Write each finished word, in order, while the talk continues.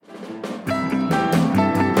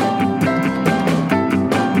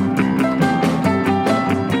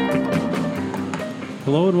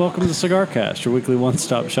welcome to CigarCast, your weekly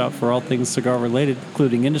one-stop shop for all things cigar-related,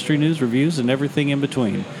 including industry news, reviews, and everything in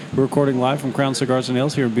between. We're recording live from Crown Cigars and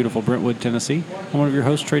Ales here in beautiful Brentwood, Tennessee. I'm one of your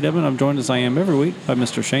hosts, Trae. I'm joined as I am every week by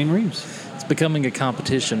Mr. Shane Reeves. It's becoming a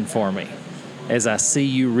competition for me as I see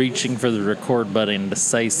you reaching for the record button to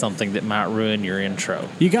say something that might ruin your intro.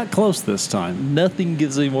 You got close this time. Nothing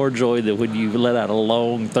gives me more joy than when you let out a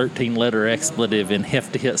long 13-letter expletive and have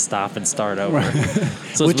to hit stop and start over. Right.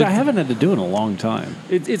 So Which I haven't had to do in a long time.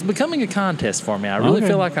 It's becoming a contest for me. I really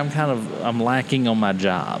feel like I'm lacking on my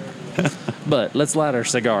job. But let's light our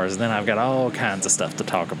cigars, and then I've got all kinds of stuff to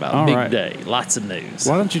talk about. All Big right. day, lots of news.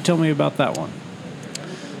 Why don't you tell me about that one?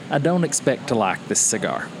 I don't expect to like this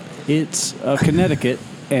cigar. It's Connecticut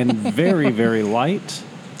and very, very light.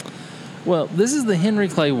 Well, this is the Henry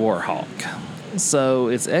Clay Warhawk. So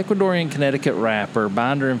it's Ecuadorian Connecticut wrapper,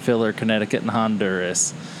 binder and filler Connecticut and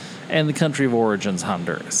Honduras, and the country of origin's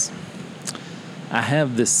Honduras. I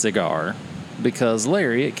have this cigar because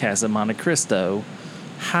Larry at Casa Monte Cristo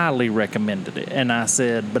highly recommended it. And I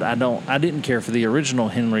said, but I didn't care for the original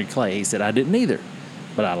Henry Clay. He said, I didn't either,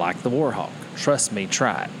 but I like the Warhawk. Trust me,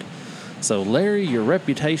 try it. So, Larry, your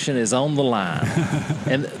reputation is on the line.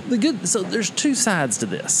 And so there's two sides to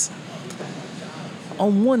this.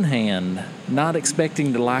 On one hand, not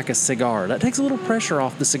expecting to like a cigar, that takes a little pressure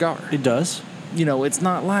off the cigar. It does. You know, it's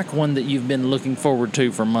not like one that you've been looking forward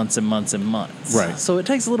to for months and months and months. Right. So it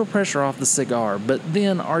takes a little pressure off the cigar. But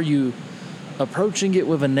then are you approaching it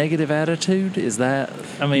with a negative attitude? Is that,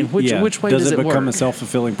 I mean, which way does it work? Does it become a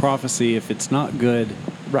self-fulfilling prophecy if it's not good?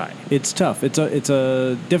 Right. It's tough. It's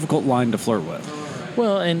a difficult line to flirt with.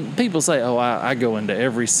 Well, and people say, "Oh, I go into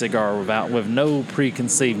every cigar with no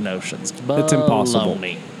preconceived notions." It's impossible.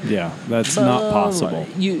 Baloney. Yeah, that's not possible.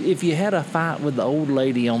 If you had a fight with the old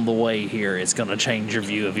lady on the way here, it's going to change your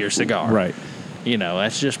view of your cigar. Right. You know,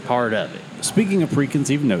 that's just part of it. Speaking of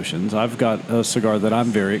preconceived notions, I've got a cigar that I'm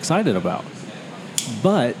very excited about.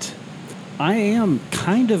 But I am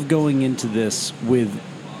kind of going into this with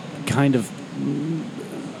kind of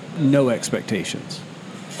no expectations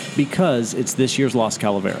because it's this year's Las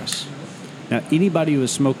Calaveras. Now, anybody who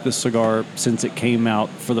has smoked this cigar since it came out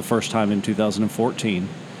for the first time in 2014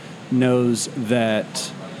 knows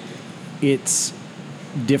that it's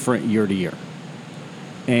different year to year.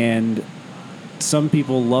 And some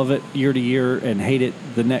people love it year to year and hate it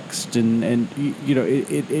the next, and you know,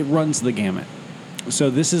 it runs the gamut.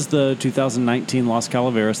 So this is the 2019 Las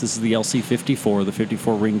Calaveras. This is the LC54, the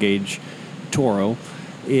 54 ring gauge Toro.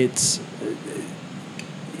 It's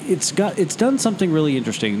done something really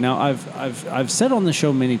interesting. Now I've said on the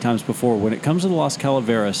show many times before, when it comes to the Las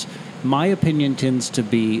Calaveras, my opinion tends to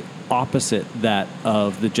be opposite that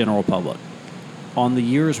of the general public. On the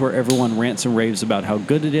years where everyone rants and raves about how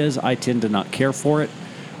good it is, I tend to not care for it.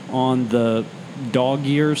 On the dog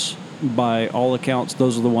years, by all accounts,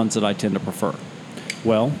 those are the ones that I tend to prefer.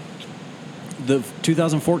 Well, the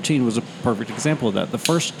 2014 was a perfect example of that. The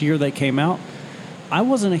first year they came out, I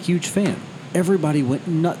wasn't a huge fan. Everybody went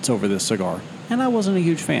nuts over this cigar, and I wasn't a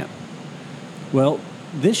huge fan. Well,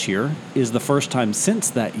 this year is the first time since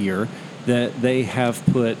that year that they have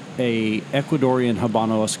put a Ecuadorian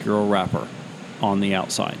Habano Oscuro wrapper on the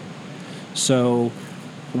outside. So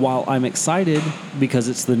while I'm excited because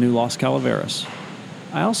it's the new Las Calaveras,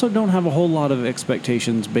 I also don't have a whole lot of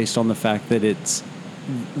expectations based on the fact that it's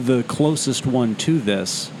the closest one to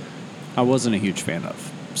this I wasn't a huge fan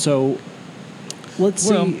of. So let's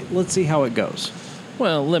see how it goes.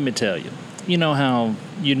 Well, let me tell you. You know how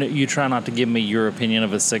you try not to give me your opinion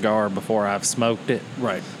of a cigar before I've smoked it?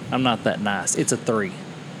 Right. I'm not that nice. It's a 3.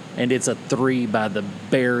 And it's a 3 by the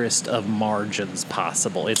barest of margins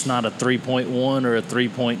possible. It's not a 3.1 or a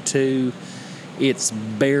 3.2. It's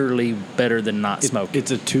barely better than not smoking.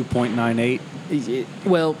 It's a 2.98.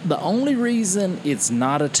 Well, the only reason it's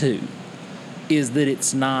not a 2 is that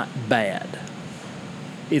it's not bad.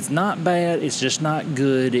 It's not bad. It's just not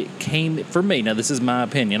good. It came, for me, now this is my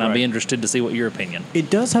opinion. I'd be interested to see what your opinion. It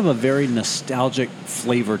does have a very nostalgic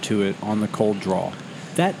flavor to it on the cold draw.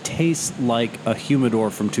 That tastes like a humidor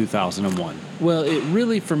from 2001. Well, it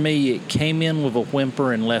really, for me, it came in with a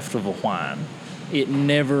whimper and left with a whine. It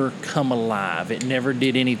never come alive. It never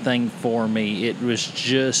did anything for me. It was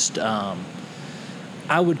just, I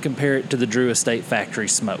would compare it to the Drew Estate Factory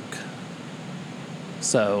Smoke.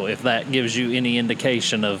 So if that gives you any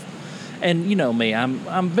indication of, and you know me,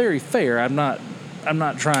 I'm very fair. I'm not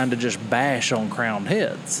trying to just bash on crowned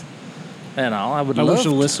heads. And all I wish the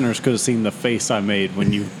listeners could have seen the face I made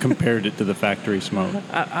when you compared it to the factory smoke.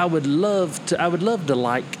 I would love to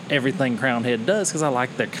like everything Crowned Head does because I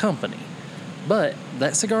like their company. But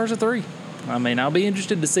that cigar's a 3. I mean, I'll be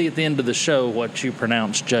interested to see at the end of the show what you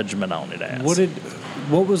pronounce judgment on it as.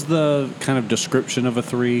 What was the kind of description of a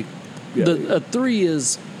 3? A 3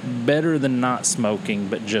 is better than not smoking,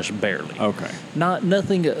 but just barely. Okay.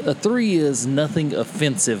 Nothing. A 3 is nothing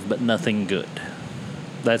offensive, but nothing good.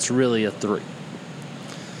 That's really a 3.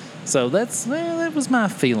 So that was my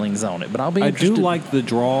feelings on it. But I'll be interested. I do like the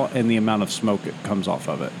draw and the amount of smoke it comes off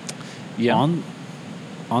of it. Yeah.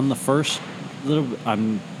 On the first little,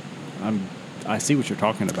 I see what you're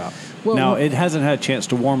talking about. Well, now it hasn't had a chance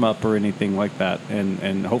to warm up or anything like that,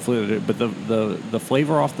 and hopefully, but the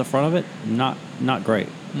flavor off the front of it, not great.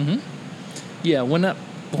 Mm-hmm. Yeah,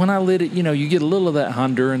 when I lit it, you get a little of that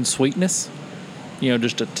Honduran sweetness,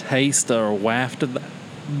 just a taste or a waft of that,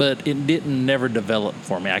 but it never develop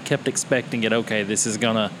for me. I kept expecting it. Okay, this is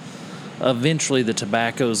gonna eventually the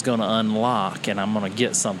tobacco is gonna unlock, and I'm gonna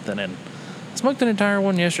get something. And smoked an entire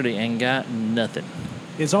one yesterday and got nothing.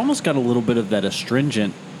 It's almost got a little bit of that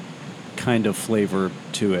astringent kind of flavor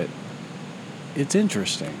to it. It's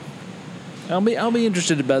interesting. I'll be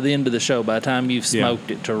interested by the end of the show, by the time you've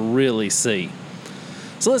smoked it, to really see.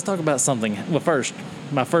 So let's talk about something. Well, first,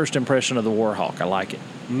 my first impression of the Warhawk. I like it.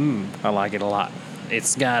 I like it a lot.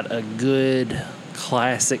 It's got a good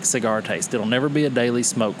classic cigar taste. It'll never be a daily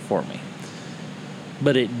smoke for me,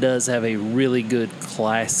 but it does have a really good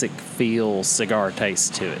classic feel cigar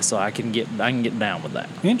taste to it. So I can get down with that.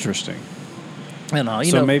 Interesting. And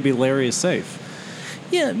so maybe Larry is safe.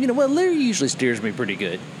 Yeah, Larry usually steers me pretty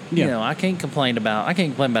good. Yeah. I can't complain about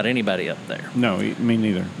anybody up there. No, me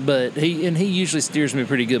neither. But he usually steers me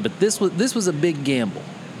pretty good. But this was a big gamble.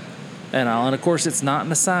 And of course it's not in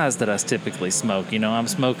the size that I typically smoke. I'm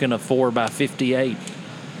smoking a 4x58,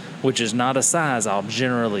 which is not a size I'll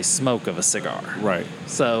generally smoke of a cigar. Right.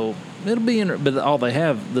 So it'll be but all they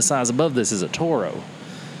have, the size above this is a Toro.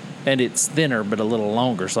 And it's thinner but a little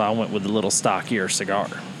longer, so I went with a little stockier cigar.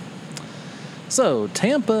 So,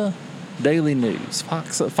 Tampa Daily News,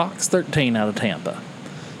 Fox 13 out of Tampa.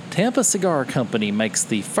 Tampa Cigar Company makes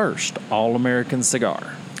the first all-American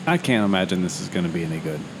cigar. I can't imagine this is going to be any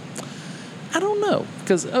good. I don't know,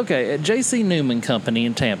 because at J.C. Newman Company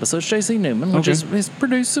in Tampa, so it's J.C. Newman, which is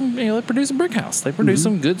produced some, they produce a brick house. They produce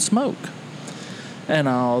some good smoke, and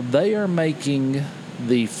they are making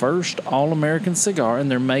the first all-American cigar, and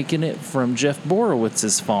they're making it from Jeff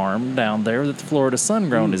Borowitz's farm down there that the Florida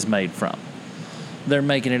Sun-Grown is made from. They're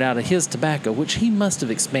making it out of his tobacco, which he must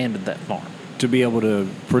have expanded that farm to be able to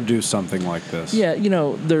produce something like this. Yeah,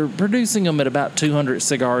 they're producing them at about 200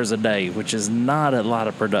 cigars a day, which is not a lot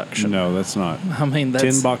of production. No, that's not. I mean,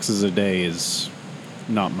 10 boxes a day is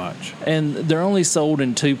not much. And they're only sold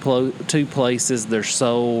in two places. They're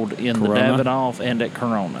sold in Corona? the Davidoff and at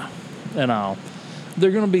Corona and all.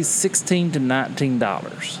 They're going to be $16 to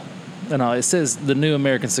 $19. And it says the new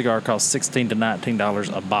American cigar costs $16 to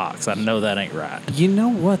 $19 a box. I know that ain't right. You know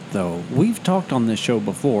what, though? We've talked on this show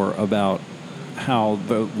before about how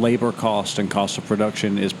the labor cost and cost of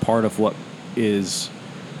production is part of what is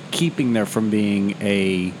keeping there from being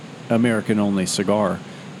a American-only cigar.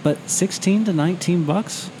 But $16 to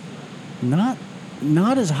 $19,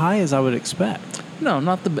 not as high as I would expect. No,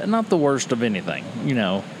 not the worst of anything.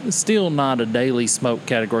 Still not a daily smoke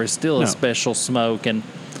category. Still a special smoke, and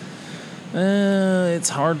it's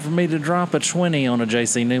hard for me to drop a 20 on a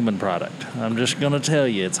J.C. Newman product. I'm just going to tell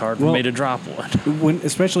you, it's hard for me to drop one.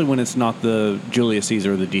 Especially when it's not the Julius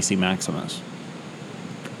Caesar or the DC Maximus.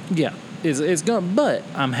 Yeah, it's going. But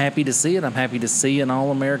I'm happy to see it. I'm happy to see an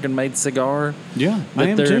all-American made cigar. Yeah, I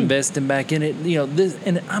am they're too. investing back in it.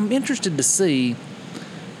 And I'm interested to see,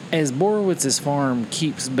 as Borowitz's farm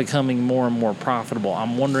keeps becoming more and more profitable,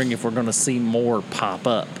 I'm wondering if we're going to see more pop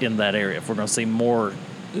up in that area. If we're going to see more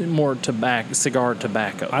cigar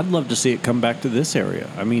tobacco. I'd love to see it come back to this area.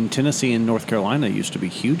 I mean, Tennessee and North Carolina used to be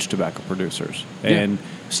huge tobacco producers, and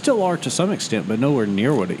still are to some extent, but nowhere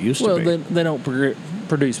near what it used to be. Well, they don't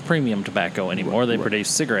produce premium tobacco anymore. They produce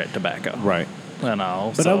cigarette tobacco, right? And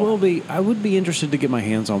all. But I would be interested to get my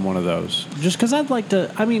hands on one of those, just because I'd like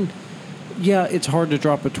to. I mean, yeah, it's hard to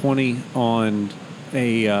drop a 20 on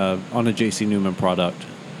a J.C. Newman product,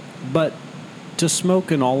 but to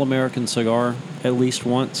smoke an all-American cigar at least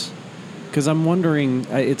once, because I'm wondering,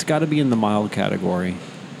 it's got to be in the mild category.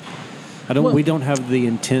 We don't have the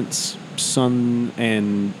intense sun,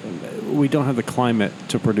 and we don't have the climate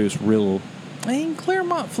to produce real. In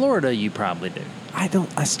Claremont, Florida, you probably do.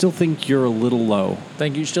 I still think you're a little low.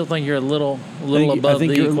 You still think you're a little above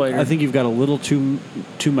the equator? I think you've got a little too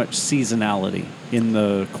much seasonality in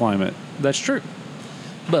the climate. That's true.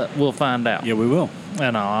 But we'll find out. Yeah, we will.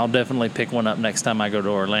 And I'll definitely pick one up next time I go to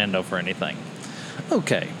Orlando for anything.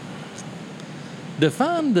 Okay.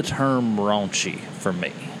 Define the term raunchy for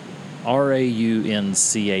me.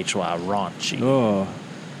 Raunchy, raunchy. Oh,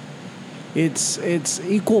 it's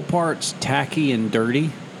equal parts tacky and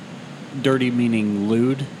dirty. Dirty meaning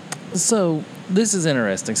lewd. So this is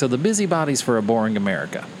interesting. So the Busybodies for a Boring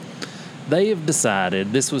America, they have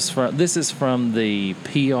decided this is from the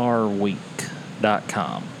prweek.com.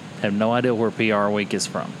 Have no idea where PR Week is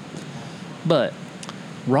from, but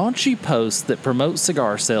raunchy posts that promote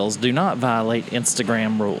cigar sales do not violate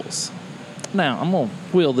Instagram rules. Now, I'm going to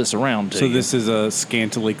wheel this around to you. So this is a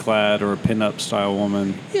scantily clad or a pinup style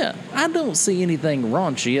woman? Yeah, I don't see anything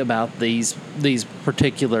raunchy about these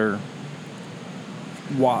particular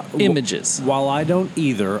images. While I don't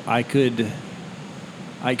either, I could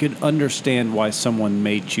understand why someone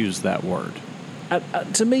may choose that word.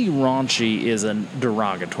 To me, raunchy is a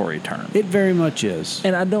derogatory term. It very much is,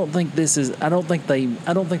 and I don't think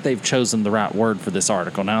they've chosen the right word for this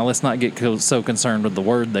article. Now, let's not get so concerned with the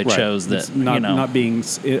word they chose that it's not being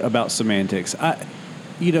about semantics.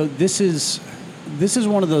 This is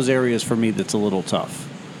one of those areas for me that's a little tough.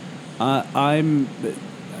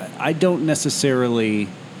 I don't necessarily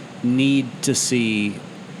need to see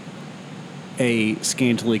a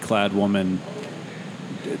scantily clad woman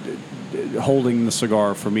holding the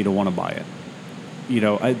cigar for me to want to buy it.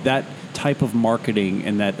 That type of marketing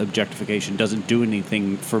and that objectification doesn't do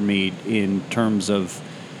anything for me in terms of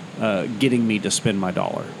getting me to spend my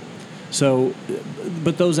dollar. So,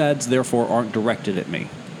 but those ads therefore aren't directed at me.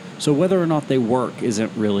 So whether or not they work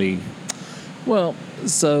isn't really... Well,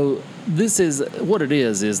 so this is what it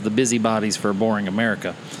is the Busybodies for a Boring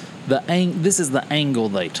America. This is the angle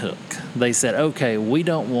they took. They said, okay, we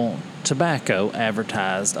don't want tobacco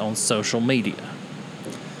advertised on social media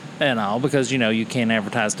and all, because you can't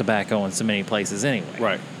advertise tobacco in so many places anyway.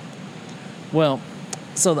 Right. Well,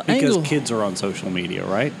 so because kids are on social media,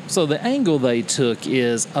 right? So the angle they took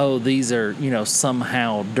is, these are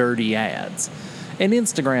somehow dirty ads, and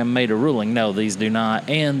Instagram made a ruling, no, these do not,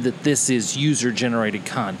 and that this is user generated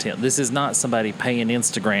content. This is not somebody paying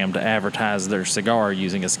Instagram to advertise their cigar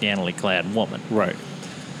using a scantily clad woman. Right.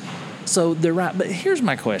 So they're right, but here's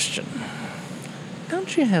my question.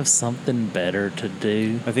 Don't you have something better to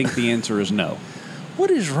do? I think the answer is no. What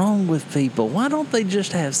is wrong with people? Why don't they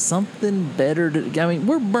just have something better to... I mean,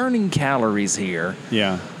 we're burning calories here.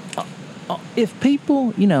 Yeah. If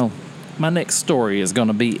people, my next story is going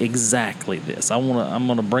to be exactly this. I'm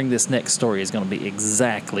going to bring this next story is going to be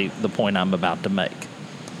exactly the point I'm about to make.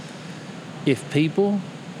 If people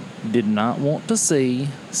did not want to see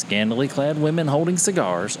scantily clad women holding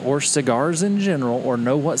cigars or cigars in general or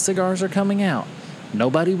know what cigars are coming out,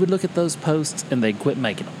 nobody would look at those posts and they'd quit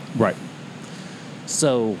making them. Right.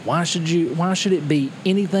 So why should it be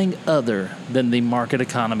anything other than the market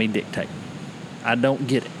economy dictate? I don't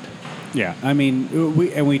get it. Yeah, I mean,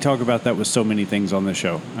 we talk about that with so many things on the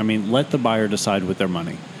show. I mean, let the buyer decide with their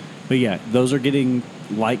money. But yeah, those are getting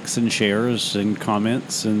likes and shares and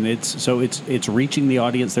comments, and it's reaching the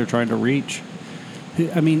audience they're trying to reach.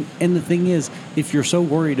 I mean, and the thing is, if you're so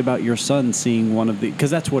worried about your son seeing one of the, because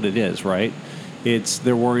that's what it is, right?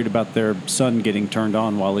 They're worried about their son getting turned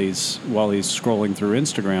on while he's scrolling through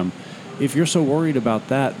Instagram. If you're so worried about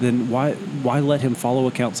that, then why let him follow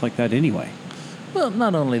accounts like that anyway? Well,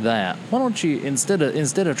 not only that, why don't you, instead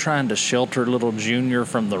of trying to shelter little Junior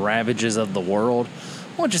from the ravages of the world,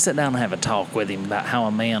 why don't you sit down and have a talk with him about how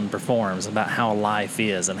a man performs, about how life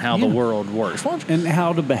is, and how the world works? And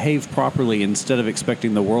how to behave properly instead of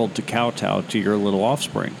expecting the world to kowtow to your little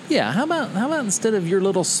offspring. Yeah, how about instead of your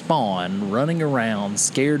little spawn running around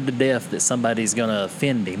scared to death that somebody's going to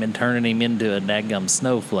offend him and turning him into a daggum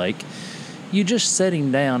snowflake, you just set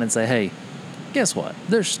him down and say, hey, guess what?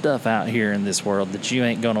 There's stuff out here in this world that you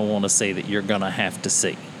ain't going to want to see, that you're going to have to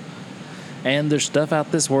see. And there's stuff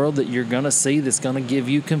out this world that you're going to see that's going to give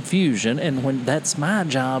you confusion. And that's my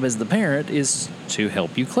job as the parent, is to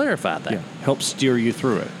help you clarify that. Yeah, help steer you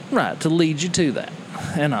through it. Right, to lead you to that.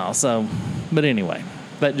 And also, but anyway,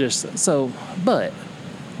 but that's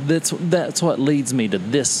what leads me to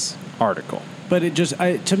this article. But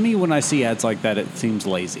to me, when I see ads like that, it seems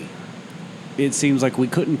lazy. It seems like we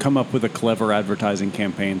couldn't come up with a clever advertising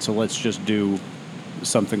campaign, so let's just do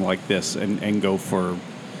something like this and go for...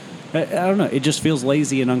 I don't know. It just feels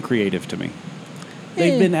lazy and uncreative to me.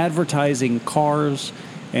 They've been advertising cars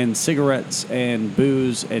and cigarettes and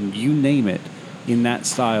booze and you name it in that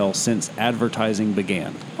style since advertising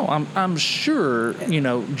began. Oh, I'm sure,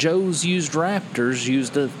 Joe's Used Raptors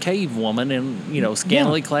used a cave woman and,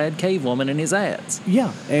 scantily clad cave woman in his ads.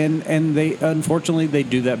 Yeah, and they, unfortunately, they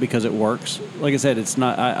do that because it works. Like I said, it's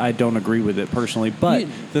not, I don't agree with it personally, but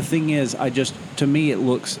the thing is, to me,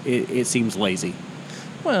 it seems lazy.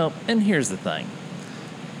 Well, and here's the thing.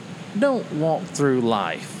 Don't walk through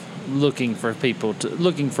life looking for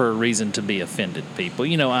a reason to be offended people.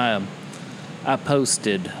 You know, I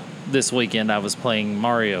posted this weekend, I was playing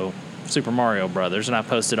Super Mario Brothers, and I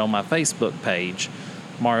posted on my Facebook page,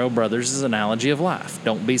 Mario Brothers is an analogy of life.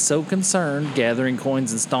 Don't be so concerned gathering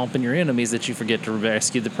coins and stomping your enemies that you forget to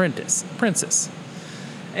rescue the princess.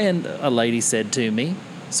 And a lady said to me,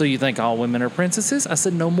 so you think all women are princesses? I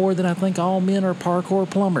said, no more than I think all men are parkour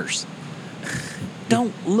plumbers.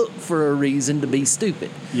 Don't look for a reason to be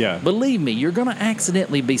stupid. Yeah. Believe me, you're going to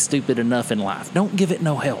accidentally be stupid enough in life. Don't give it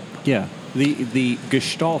no help. Yeah. The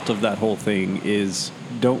gestalt of that whole thing is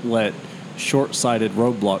don't let short-sighted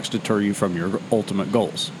roadblocks deter you from your ultimate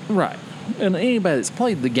goals. Right. And anybody that's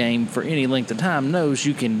played the game for any length of time knows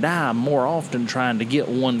you can die more often trying to get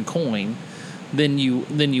one coin than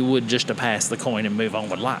you would just to pass the coin and move on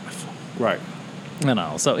with life. Right. You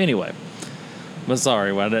know. So anyway, but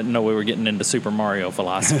sorry, I didn't know we were getting into Super Mario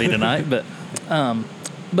philosophy tonight.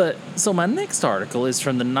 But so my next article is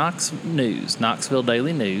from the Knoxville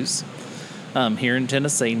Daily News, here in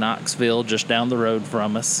Tennessee, Knoxville, just down the road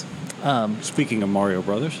from us. Speaking of Mario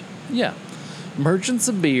Brothers. Yeah. Merchants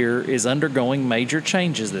of Beer is undergoing major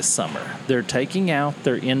changes this summer. They're taking out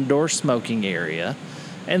their indoor smoking area,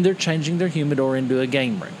 and they're changing their humidor into a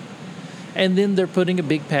game room. And then they're putting a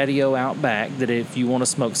big patio out back that if you want to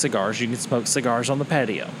smoke cigars, you can smoke cigars on the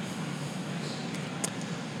patio.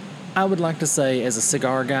 I would like to say, as a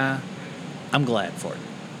cigar guy, I'm glad for it.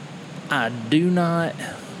 I do not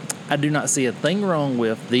see a thing wrong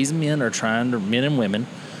with these men and women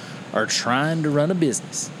are trying to run a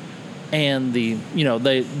business. And the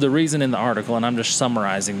reason in the article, and I'm just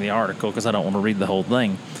summarizing the article because I don't want to read the whole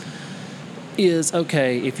thing, is,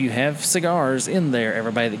 okay, if you have cigars in there,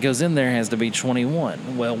 everybody that goes in there has to be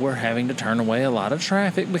 21. Well, we're having to turn away a lot of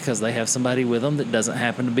traffic because they have somebody with them that doesn't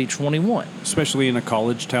happen to be 21. Especially in a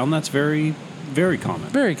college town, that's very, very common.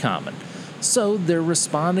 Very common. So they're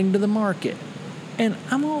responding to the market. And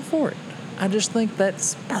I'm all for it. I just think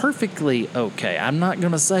that's perfectly okay. I'm not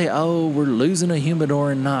going to say, oh, we're losing a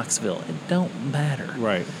humidor in Knoxville. It don't matter.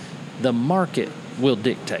 Right. The market will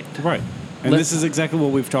dictate. Right. And this is exactly what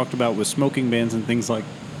we've talked about with smoking bans and things like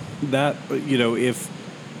that. You know, if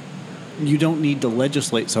you don't need to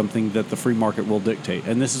legislate something that the free market will dictate.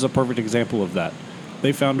 And this is a perfect example of that.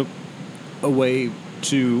 They found a way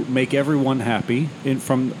to make everyone happy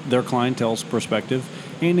from their clientele's perspective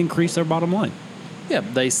and increase their bottom line. Yeah,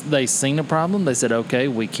 they seen a problem. They said, okay,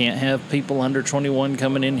 we can't have people under 21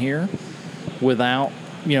 coming in here without,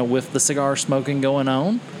 with the cigar smoking going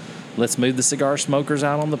on. Let's move the cigar smokers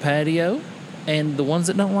out on the patio, and the ones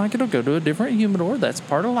that don't like it will go to a different humidor. That's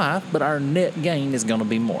part of life, but our net gain is going to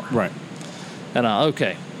be more. Right. And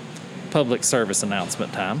okay, public service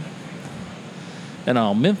announcement time. And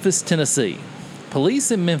Memphis, Tennessee. Police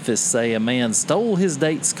in Memphis say a man stole his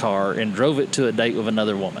date's car and drove it to a date with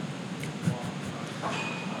another woman.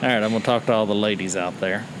 All right, I'm going to talk to all the ladies out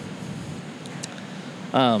there.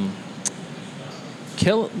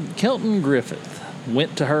 Kelton Griffith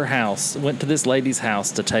went to this lady's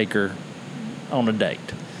house to take her on a date.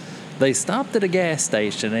 They stopped at a gas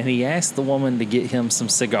station, and he asked the woman to get him some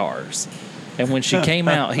cigars. And when she came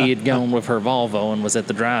out, he had gone with her Volvo and was at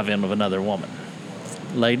the drive-in with another woman.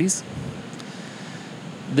 Ladies,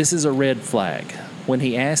 this is a red flag. When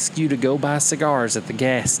he asks you to go buy cigars at the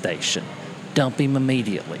gas station, dump him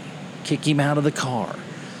immediately. Kick him out of the car.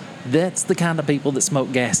 That's the kind of people that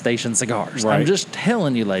smoke gas station cigars. Right. I'm just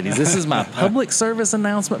telling you, ladies, this is my public service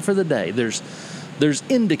announcement for the day. There's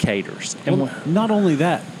indicators. And not only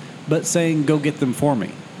that, but saying, go get them for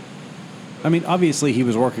me. I mean, obviously he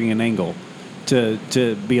was working an angle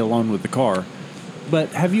to be alone with the car. But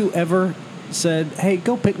have you ever said, hey,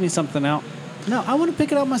 go pick me something out? No, I want to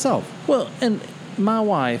pick it out myself. Well, and my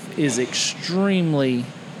wife is extremely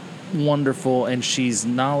wonderful, and she's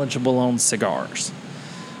knowledgeable on cigars.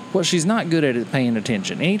 Well, she's not good at it paying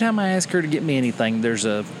attention. Anytime I ask her to get me anything, there's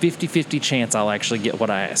a 50-50 chance I'll actually get what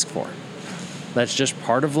I ask for. That's just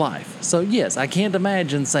part of life. So, yes, I can't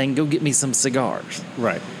imagine saying, go get me some cigars.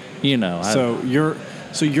 Right. So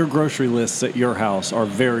your grocery lists at your house are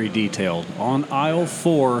very detailed. On aisle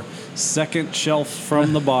 4, second shelf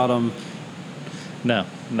from the bottom. No,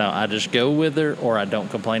 I just go with her, or I don't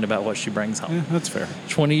complain about what she brings home. Yeah, that's fair.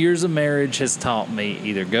 20 years of marriage has taught me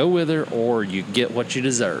either go with her or you get what you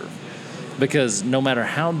deserve. Because no matter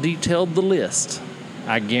how detailed the list,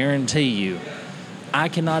 I guarantee you, I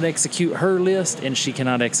cannot execute her list and she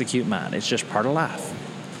cannot execute mine. It's just part of life.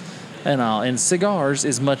 And cigars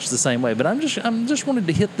is much the same way. But I'm just wanted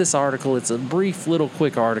to hit this article. It's a brief little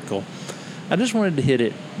quick article I just wanted to hit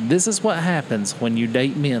it. This is what happens when you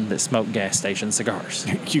date men that smoke gas station cigars.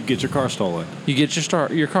 You get your car stolen. You get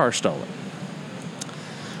your car stolen.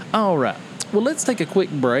 All right. Well, let's take a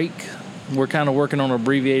quick break. We're kind of working on an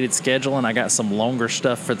abbreviated schedule, and I got some longer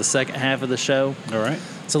stuff for the second half of the show. All right.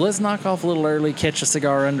 So let's knock off a little early, catch a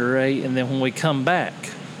cigar under 8, and then when we come back,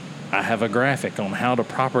 I have a graphic on how to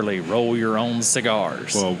properly roll your own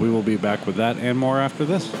cigars. Well, we will be back with that and more after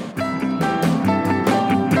this.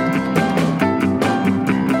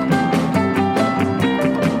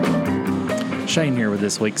 Shane here with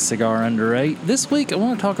this week's Cigar Under 8. This week I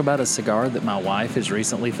want to talk about a cigar that my wife has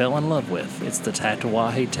recently fell in love with. It's the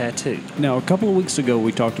Tatuaje Tattoo. Now, a couple of weeks ago,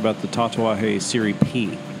 we talked about the Tatuaje Series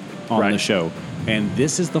P on the show, and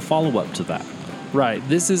this is the follow-up to that. Right.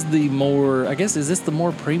 This is the more, I guess, is this the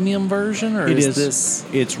more premium version? Or It is. This?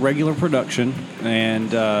 It's regular production,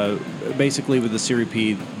 and basically with the Series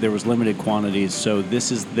P, there was limited quantities, so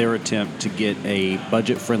this is their attempt to get a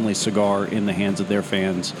budget-friendly cigar in the hands of their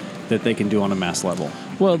fans that they can do on a mass level.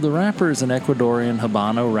 Well, the wrapper is an Ecuadorian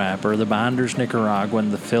Habano wrapper. The binder's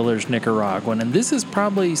Nicaraguan. The filler's Nicaraguan. And this is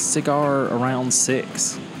probably cigar around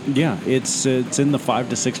 $6. Yeah, it's in the $5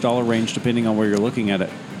 to $6 range, depending on where you're looking at it.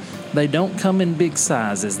 They don't come in big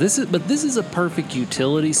sizes. This is a perfect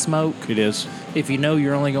utility smoke. It is. If you know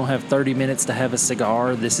you're only going to have 30 minutes to have a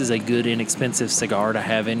cigar, this is a good, inexpensive cigar to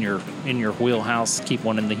have in your wheelhouse. Keep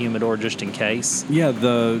one in the humidor just in case. Yeah,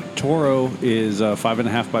 the Toro is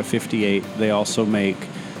 5.5 by 58. They also make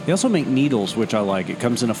needles, which I like. It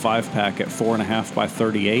comes in a 5-pack at 4.5 by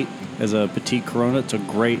 38 as a petite Corona. It's a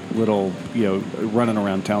great little running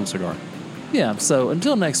around town cigar. Yeah. So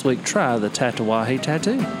until next week, try the Tatuaje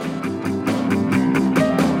Tattoo.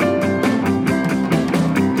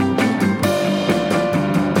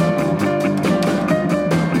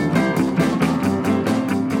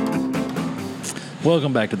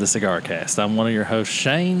 Welcome back to the CigarCast. I'm one of your hosts,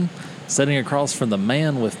 Shane, sitting across from the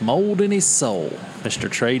man with mold in his soul, Mr.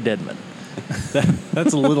 Trae Deadman.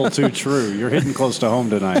 That's a little too true. You're hitting close to home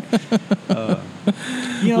tonight.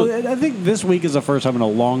 I think this week is the first time in a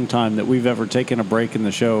long time that we've ever taken a break in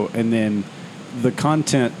the show, and then the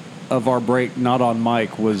content of our break, not on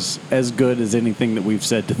mic, was as good as anything that we've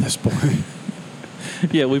said to this point.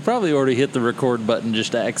 Yeah, we probably already hit the record button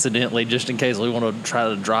just accidentally, just in case we want to try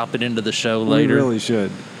to drop it into the show later. We really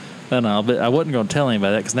should. I know, but I wasn't going to tell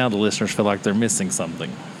anybody that because now the listeners feel like they're missing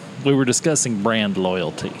something. We were discussing brand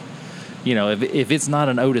loyalty. If it's not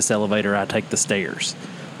an Otis elevator, I take the stairs.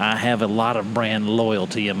 I have a lot of brand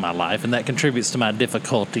loyalty in my life, and that contributes to my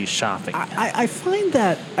difficulty shopping. I find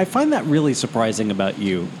that really surprising about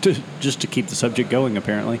you. Just to keep the subject going,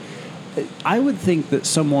 apparently, I would think that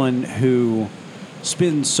someone who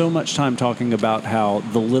spends so much time talking about how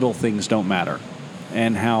the little things don't matter,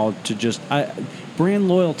 and how to brand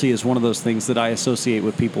loyalty is one of those things that I associate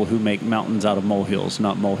with people who make mountains out of molehills,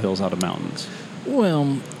 not molehills out of mountains.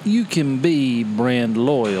 Well, you can be brand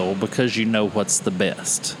loyal because you know what's the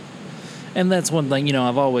best. And that's one thing,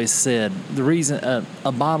 I've always said, the reason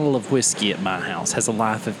a bottle of whiskey at my house has a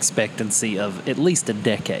life expectancy of at least a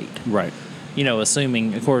decade. Right.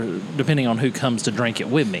 Assuming, of course, depending on who comes to drink it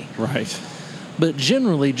with me. Right. But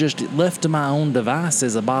generally, just left to my own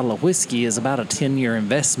devices, a bottle of whiskey is about a 10-year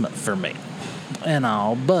investment for me. So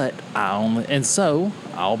I'll buy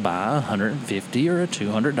a $150 or a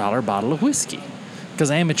 $200 bottle of whiskey. Because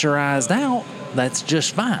amateurized out, that's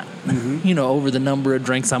just fine. Mm-hmm. Over the number of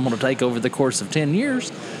drinks I'm going to take over the course of 10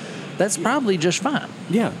 years, that's probably just fine.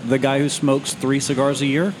 Yeah, the guy who smokes 3 cigars a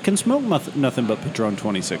year can smoke nothing but Patron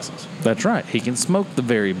 26s. That's right. He can smoke the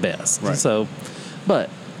very best. Right. So, but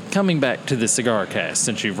coming back to the CigarCast,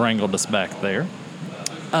 since you've wrangled us back there.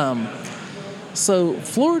 So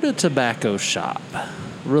Florida Tobacco Shop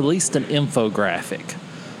released an infographic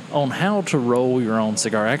on how to roll your own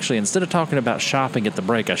cigar. Actually, instead of talking about shopping at the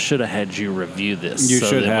break, I should have had you review this.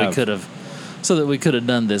 So that we could have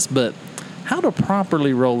done this. But how to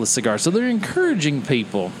properly roll a cigar. So they're encouraging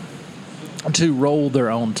people to roll their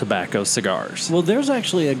own tobacco cigars. Well, there's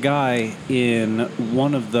actually a guy in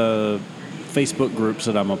one of the Facebook groups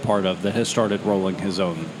that I'm a part of that has started rolling his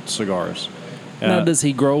own cigars. Now, does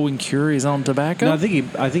he grow and cure his own tobacco? No, I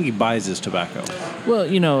think he buys his tobacco. Well,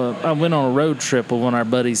 I went on a road trip with one of our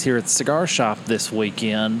buddies here at the cigar shop this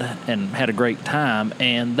weekend and had a great time.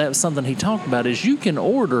 And that was something he talked about is you can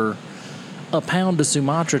order a pound of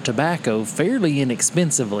Sumatra tobacco fairly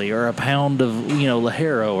inexpensively, or a pound of,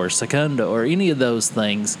 Ligero or Secundo or any of those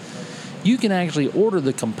things. You can actually order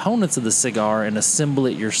the components of the cigar and assemble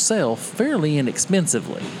it yourself fairly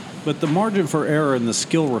inexpensively. But the margin for error and the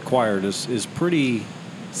skill required is pretty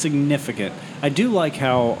significant. I do like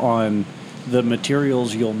how on the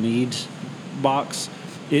materials you'll need box,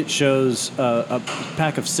 it shows a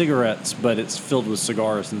pack of cigarettes, but it's filled with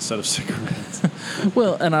cigars instead of cigarettes.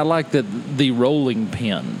 Well, and I like that the rolling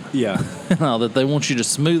pin. Yeah. That they want you to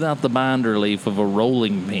smooth out the binder leaf of a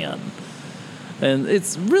rolling pin. And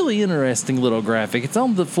it's really interesting little graphic. It's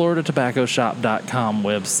on the FloridaTobaccoShop.com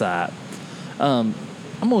website. I'm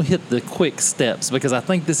going to hit the quick steps because I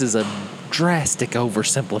think this is a drastic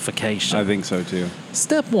oversimplification. I think so, too.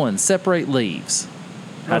 Step 1, separate leaves.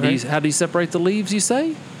 How do you separate the leaves, you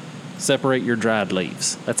say? Separate your dried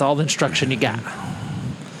leaves. That's all the instruction you got.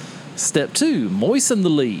 Step 2, moisten the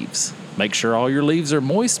leaves. Make sure all your leaves are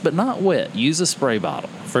moist but not wet. Use a spray bottle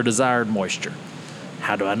for desired moisture.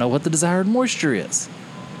 How do I know what the desired moisture is?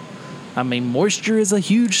 I mean, moisture is a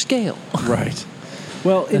huge scale. Right.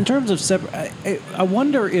 Well, in terms of I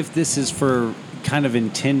wonder if this is for kind of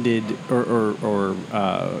intended or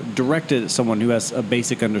directed at someone who has a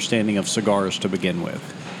basic understanding of cigars to begin with.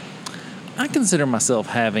 I consider myself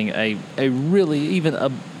having a really,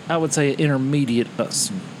 I would say, intermediate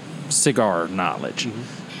cigar knowledge.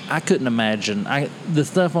 Mm-hmm. I couldn't imagine. The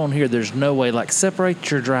stuff on here, there's no way, like,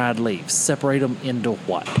 separate your dried leaves. Separate them into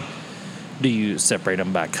what? Do you separate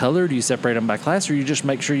them by color? Do you separate them by class? Or you just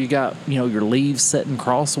make sure you got, your leaves set in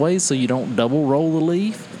crossways so you don't double roll the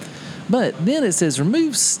leaf? But then it says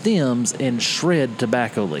remove stems and shred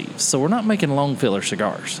tobacco leaves. So we're not making long filler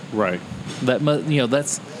cigars. Right.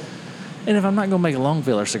 That's... And if I'm not going to make a long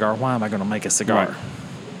filler cigar, why am I going to make a cigar?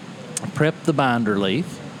 Right. Prep the binder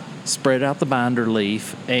leaf. Spread out the binder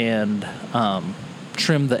leaf and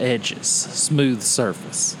trim the edges. Smooth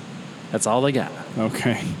surface. That's all they got.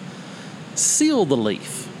 Okay. Seal the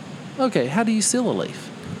leaf. Okay, how do you seal a leaf?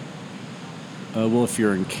 Well, if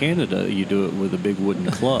you're in Canada, you do it with a big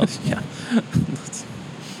wooden club. Yeah.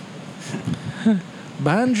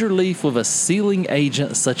 Bind your leaf with a sealing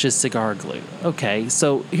agent such as cigar glue. Okay,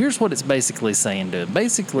 so here's what it's basically saying, dude.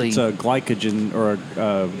 Basically, it's a glycogen or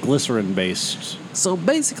a glycerin-based. So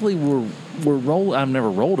basically, we're rolling. I've never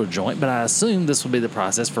rolled a joint, but I assume this would be the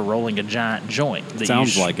process for rolling a giant joint.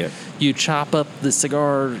 Sounds like it. You chop up the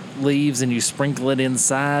cigar leaves and you sprinkle it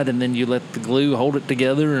inside, and then you let the glue hold it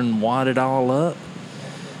together and wad it all up.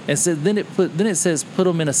 And so then it says put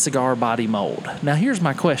them in a cigar body mold. Now here's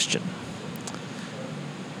my question.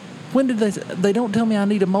 When did they don't tell me I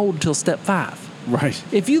need a mold until step 5. Right.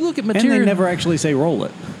 If you look at material, and they never actually say roll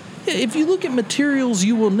it. If you look at materials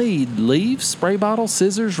you will need, leaves, spray bottle,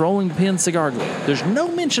 scissors, rolling pin, cigar glue. There's no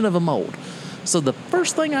mention of a mold. So the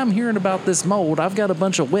first thing I'm hearing about this mold, I've got a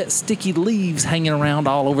bunch of wet, sticky leaves hanging around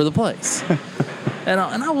all over the place. And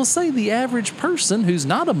I will say the average person who's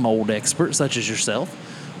not a mold expert, such as yourself,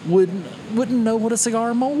 wouldn't know what a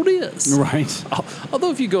cigar mold is. Right. Although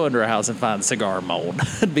if you go under a house and find cigar mold,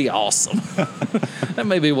 that'd be awesome. That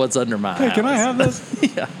may be what's under my house. Can I have this?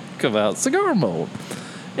 Yeah, come out, cigar mold.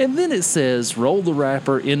 And then it says roll the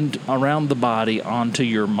wrapper in around the body onto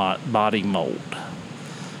your body mold.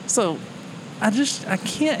 So I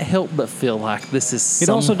can't help but feel like this is. It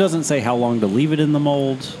also doesn't say how long to leave it in the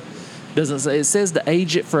mold. Doesn't say. It says to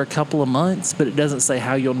age it for a couple of months, but it doesn't say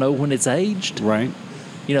how you'll know when it's aged. Right.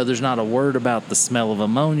 There's not a word about the smell of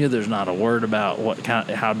ammonia. There's not a word about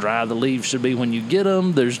how dry the leaves should be when you get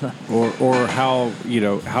them. There's not, or how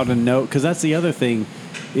how to know, because that's the other thing,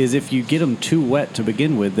 is if you get them too wet to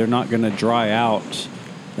begin with, they're not going to dry out.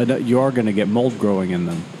 You are going to get mold growing in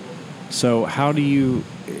them. So how do you?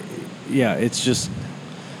 Yeah, it's just.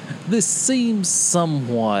 This seems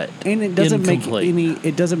somewhat and it doesn't incomplete.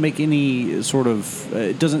 It doesn't make any sort of.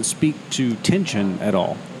 It doesn't speak to tension at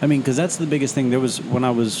all. I mean, because that's the biggest thing. There was when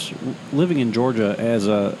I was living in Georgia as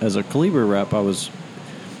a Calibri rep.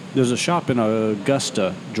 There's a shop in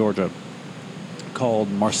Augusta, Georgia, called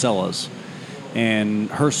Marcella's, and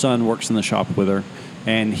her son works in the shop with her.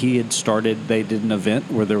 And they did an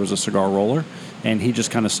event where there was a cigar roller, and he just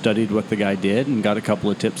kind of studied what the guy did and got a couple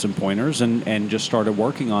of tips and pointers and just started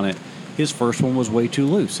working on it. His first one was way too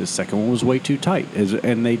loose. His second one was way too tight.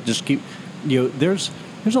 And they just keep, there's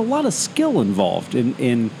a lot of skill involved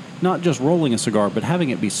in not just rolling a cigar, but having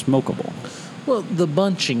it be smokable. Well, the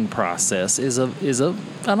bunching process is an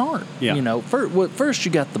art. Yeah. First you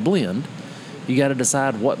got the blend. You got to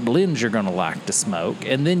decide what blends you're going to like to smoke,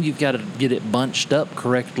 and then you've got to get it bunched up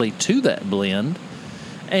correctly to that blend.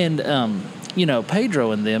 And,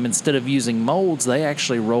 Pedro and them, instead of using molds, they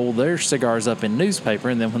actually roll their cigars up in newspaper,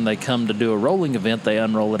 and then when they come to do a rolling event, they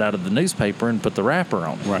unroll it out of the newspaper and put the wrapper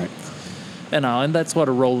on. Right. And that's what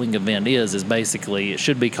a rolling event is basically, it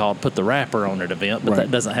should be called put the wrapper on it event, but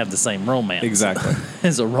that doesn't have the same romance exactly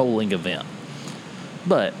as a rolling event.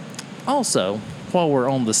 But also, while we're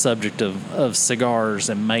on the subject of cigars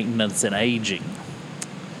and maintenance and aging,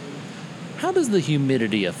 How does the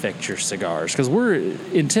humidity affect your cigars? Because we're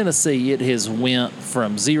in Tennessee, it has went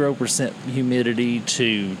from 0% humidity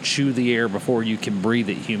to chew the air before you can breathe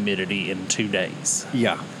it humidity in 2 days.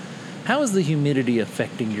 Yeah. How is the humidity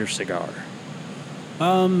affecting your cigar?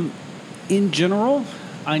 In general,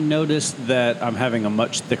 I noticed that I'm having a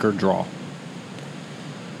much thicker draw.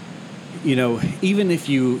 You know, even if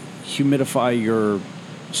you humidify your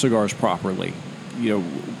cigars properly, you know,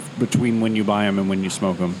 between when you buy them and when you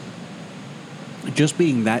smoke them, just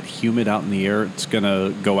being that humid out in the air, it's going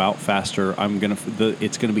to go out faster.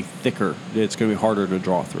 It's going to be thicker. It's going to be harder to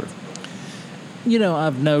draw through. You know,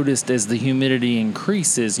 I've noticed as the humidity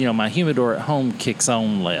increases, you know, my humidor at home kicks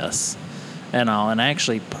on less. And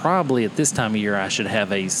actually, probably at this time of year, I should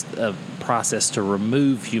have a process to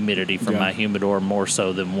remove humidity from my humidor more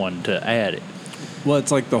so than one to add it. Well,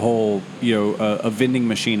 it's like the whole, you know, a vending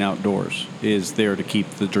machine outdoors is there to keep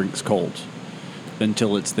the drinks cold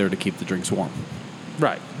until it's there to keep the drinks warm.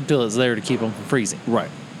 Right, until it's there to keep them from freezing. Right.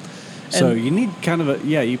 So you need kind of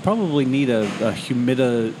you probably need a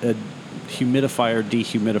humidifier,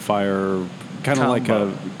 dehumidifier, kind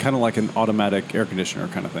of like an automatic air conditioner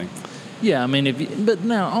kind of thing. Yeah, I mean, but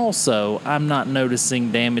now also, I'm not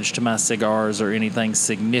noticing damage to my cigars or anything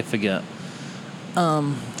significant.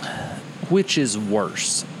 Which is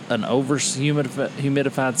worse, an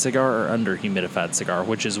over-humidified cigar or under-humidified cigar?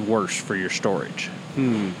 Which is worse for your storage?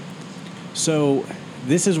 So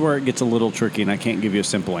this is where it gets a little tricky, and I can't give you a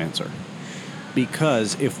simple answer.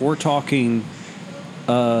 Because if we're talking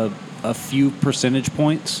a few percentage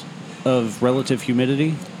points of relative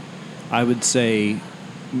humidity, I would say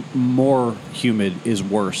more humid is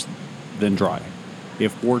worse than dry.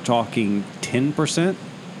 If we're talking 10%,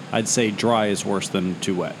 I'd say dry is worse than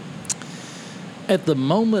too wet. At the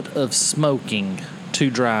moment of smoking, too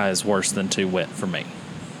dry is worse than too wet for me.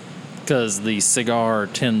 Because the cigar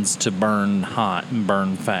tends to burn hot and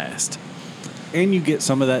burn fast. And you get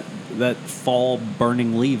some of that fall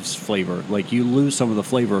burning leaves flavor. Like, you lose some of the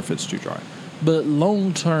flavor if it's too dry. But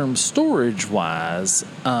long-term storage-wise,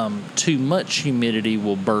 too much humidity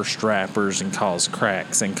will burst wrappers and cause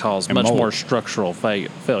cracks and cause much mold. more structural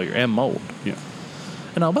failure and mold. Yeah.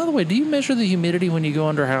 And by the way, do you measure the humidity when you go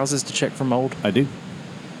under houses to check for mold? I do.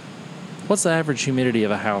 What's the average humidity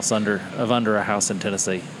of a house under a house in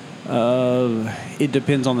Tennessee? It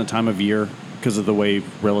depends on the time of year because of the way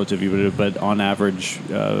relative humidity, but on average,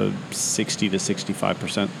 60 to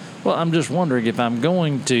 65%. Well, I'm just wondering if I'm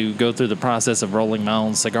going to go through the process of rolling my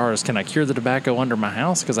own cigars, can I cure the tobacco under my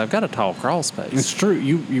house? Because I've got a tall crawl space. It's true.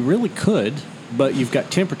 You really could, but you've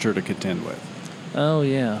got temperature to contend with. Oh,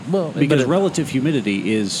 yeah. Well, because relative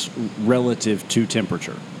humidity is relative to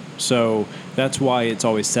temperature. So that's why it's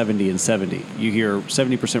always 70 and 70. You hear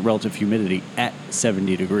 70% relative humidity at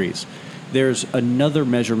 70 degrees. There's another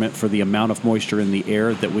measurement for the amount of moisture in the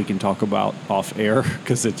air that we can talk about off air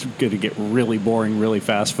because it's going to get really boring really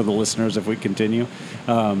fast for the listeners if we continue.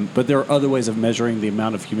 But there are other ways of measuring the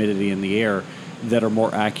amount of humidity in the air that are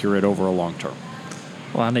more accurate over a long term.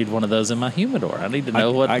 Well, I need one of those in my humidor. I need to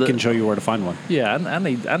know I can show you where to find one. Yeah,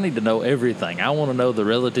 I need to know everything. I want to know the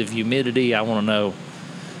relative humidity. I want to know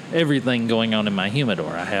everything going on in my humidor.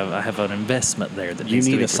 I have an investment there that needs to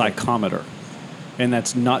be You need a psychometer, and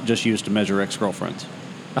that's not just used to measure ex-girlfriends.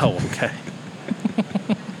 Oh, okay.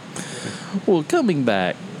 Well, coming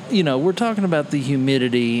back, we're talking about the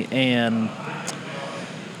humidity, and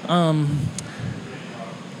I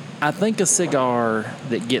think a cigar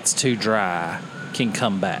that gets too dry can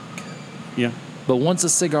come back. Yeah. But once a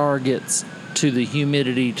cigar gets to the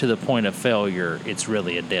humidity to the point of failure, it's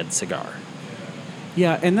really a dead cigar.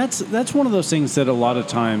 Yeah, and that's one of those things that a lot of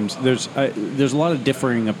times there's a lot of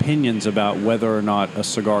differing opinions about whether or not a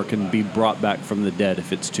cigar can be brought back from the dead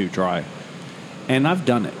if it's too dry. And I've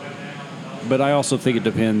done it. But I also think it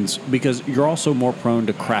depends because you're also more prone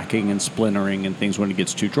to cracking and splintering and things when it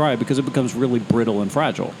gets too dry because it becomes really brittle and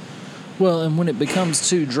fragile. Well, and when it becomes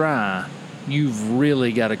too dry, you've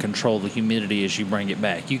really got to control the humidity as you bring it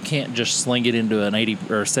back. You can't just sling it into an 80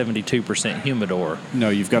 or 72% humidor. No,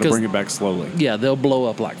 you've got to bring it back slowly. Yeah, they'll blow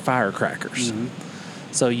up like firecrackers.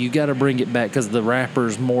 Mm-hmm. So you got to bring it back because the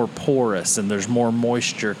wrapper's more porous and there's more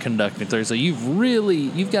moisture conducting through. So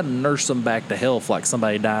you've got to nurse them back to health like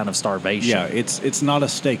somebody dying of starvation. Yeah, it's not a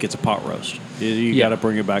steak, it's a pot roast. You got to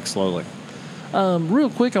bring it back slowly. Real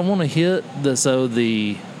quick, I want to hit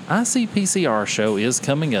the ICPCR show is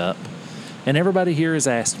coming up. And everybody here has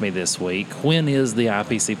asked me this week, when is the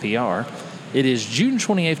IPCPR? It is June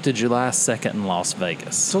 28th to July 2nd in Las Vegas.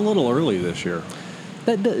 It's a little early this year.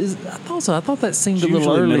 I thought that seemed It's a little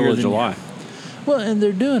usually earlier middle of than July. Well, and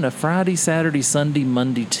they're doing a Friday, Saturday, Sunday,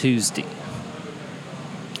 Monday, Tuesday.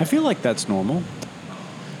 I feel like that's normal.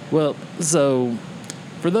 Well, so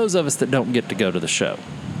for those of us that don't get to go to the show,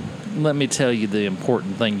 let me tell you the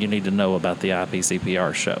important thing you need to know about the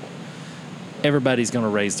IPCPR show. Everybody's going to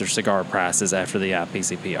raise their cigar prices after the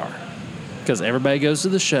IPCPR because everybody goes to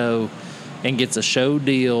the show and gets a show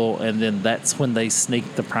deal, and then that's when they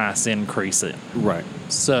sneak the price increase in. Right.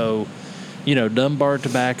 So, Dunbar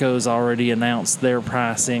Tobacco's already announced their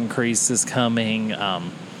price increase is coming.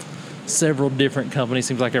 Several different companies.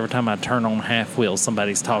 Seems like every time I turn on Half Wheel,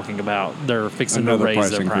 somebody's talking about they're fixing to raise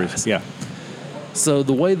their price. Yeah. So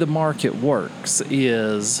the way the market works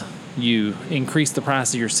is you increase the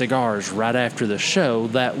price of your cigars right after the show.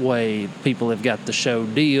 That way people have got the show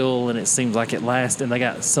deal, and it seems like it lasts, and they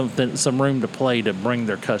got some room to play to bring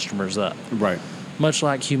their customers up. Right. Much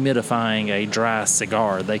like humidifying a dry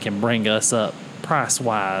cigar, they can bring us up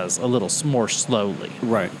price-wise a little more slowly.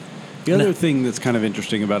 Right. The other thing that's kind of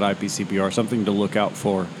interesting about IPCPR, something to look out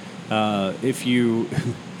for, if you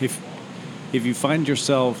find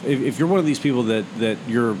yourself, if you're one of these people that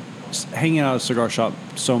you're hanging out at a cigar shop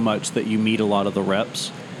so much that you meet a lot of the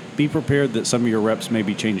reps, be prepared that some of your reps may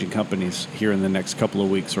be changing companies here in the next couple of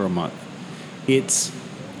weeks or a month. It's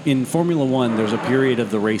in Formula One, there's a period of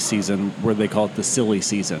the race season where they call it the silly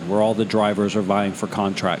season, where all the drivers are vying for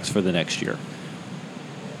contracts for the next year.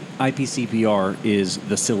 IPCPR is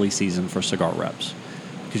the silly season for cigar reps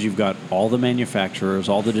because you've got all the manufacturers,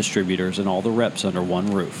 all the distributors, and all the reps under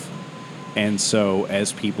one roof. And so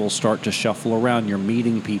as people start to shuffle around, you're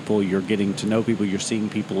meeting people, you're getting to know people, you're seeing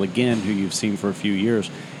people again who you've seen for a few years,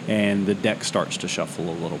 and the deck starts to shuffle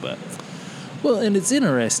a little bit. Well, and it's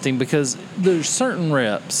interesting because there's certain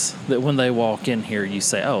reps that when they walk in here, you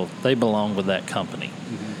say, oh, they belong with that company.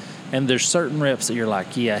 Mm-hmm. And there's certain reps that you're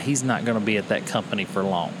like, yeah, he's not going to be at that company for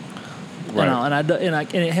long. Right.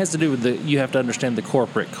 And it has to do with you have to understand the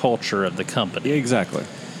corporate culture of the company. Exactly.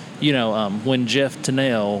 When Jeff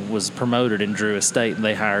Tennell was promoted in Drew Estate and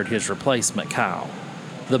they hired his replacement, Kyle,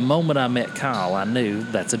 the moment I met Kyle, I knew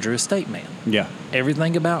that's a Drew Estate man. Yeah.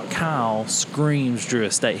 Everything about Kyle screams Drew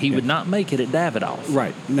Estate. He would not make it at Davidoff.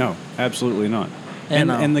 Right. No, absolutely not.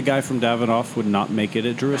 And the guy from Davidoff would not make it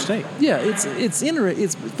at Drew Estate. Yeah,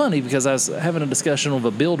 it's funny because I was having a discussion with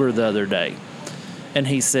a builder the other day, and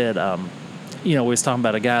he said, we was talking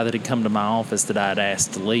about a guy that had come to my office that I'd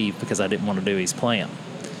asked to leave because I didn't want to do his plan.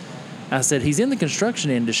 I said, he's in the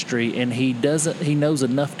construction industry and he knows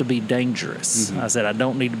enough to be dangerous. Mm-hmm. I said,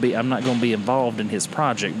 I'm not going to be involved in his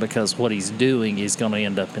project because what he's doing is going to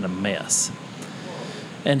end up in a mess.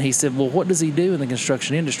 And he said, well, what does he do in the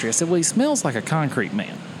construction industry? I said, well, he smells like a concrete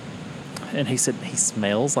man. And he said, he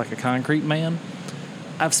smells like a concrete man?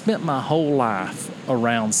 I've spent my whole life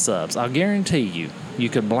around subs. I'll guarantee you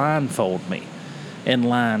could blindfold me and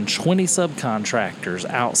line 20 subcontractors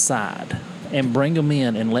outside and bring them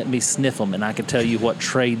in and let me sniff them, and I could tell you what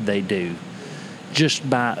trade they do. Just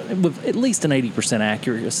with at least an 80%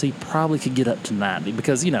 accuracy, probably could get up to 90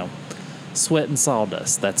 because, sweat and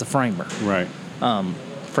sawdust, that's a framer. Right.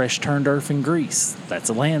 Fresh turned earth and grease, that's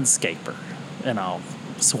a landscaper. And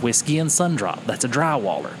whiskey and sundrop, that's a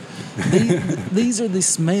drywaller. These are the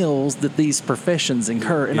smells that these professions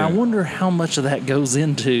incur, and I wonder how much of that goes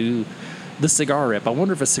into the cigar rep. I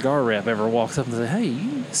wonder if a cigar rep ever walks up and says, hey,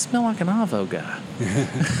 you smell like an Avo guy.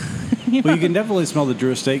 Well, you can definitely smell the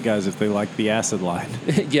Drew Estate guys if they like the acid line.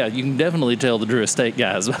 Yeah, you can definitely tell the Drew Estate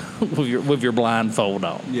guys with your blindfold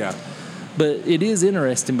on. Yeah. But it is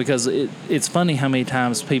interesting because it's funny how many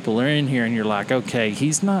times people are in here and you're like, okay,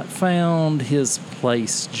 he's not found his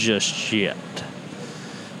place just yet.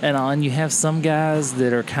 And you have some guys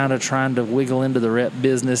that are kind of trying to wiggle into the rep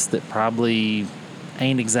business that probably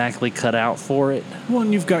ain't exactly cut out for it. Well,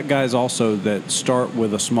 and you've got guys also that start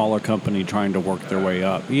with a smaller company trying to work their way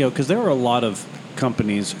up. Because there are a lot of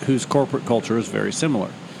companies whose corporate culture is very similar.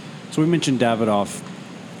 So we mentioned Davidoff,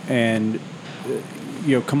 and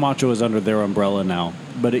Camacho is under their umbrella now,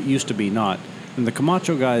 but it used to be not. And the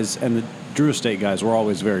Camacho guys and the Drew Estate guys were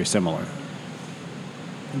always very similar.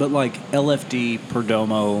 But like LFD,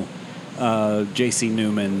 Perdomo, J.C.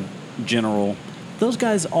 Newman, General, those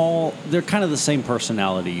guys they're kind of the same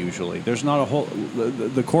personality usually. There's not a whole...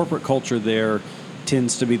 The corporate culture there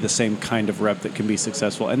tends to be the same kind of rep that can be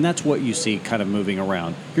successful, and that's what you see kind of moving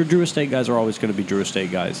around. Your Drew Estate guys are always going to be Drew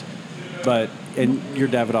Estate guys, and your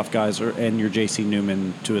Davidoff guys and your J.C.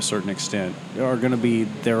 Newman to a certain extent are going to be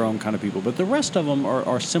their own kind of people. But the rest of them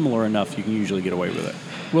are similar enough you can usually get away with it.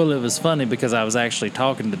 Well, it was funny because I was actually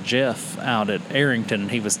talking to Jeff out at Arrington,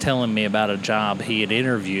 and he was telling me about a job he had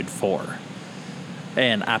interviewed for.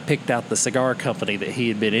 And I picked out the cigar company that he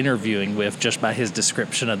had been interviewing with just by his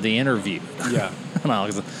description of the interview. Yeah. And I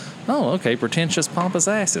was like, Oh, okay. Pretentious, pompous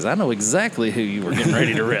asses. I know exactly who you were getting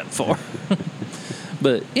ready to rent for.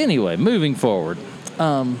 But anyway, moving forward.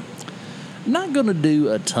 Not going to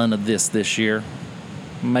do a ton of this year.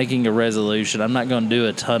 Making a resolution. I'm not going to do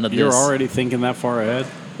a ton of this. You're already thinking that far ahead?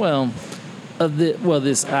 Well,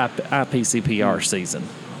 this IPCPR season.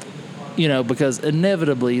 Because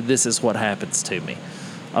inevitably this is what happens to me.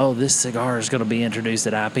 Oh, this cigar is going to be introduced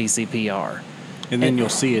at IPCPR. And then you'll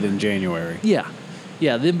see it in January. Yeah.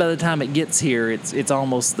 Yeah, then by the time it gets here, it's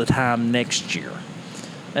almost the time next year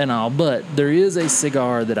and all. But there is a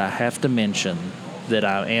cigar that I have to mention that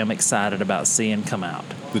I am excited about seeing come out.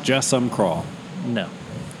 The Just Some Crawl. No.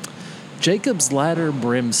 Jacob's Ladder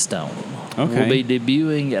Brimstone will be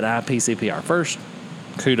debuting at IPCPR. First,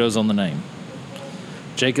 kudos on the name.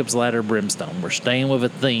 Jacob's Ladder Brimstone. We're staying with a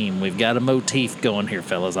theme. We've got a motif going here,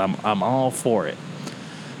 fellas. I'm all for it.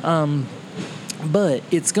 But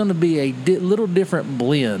it's going to be a little different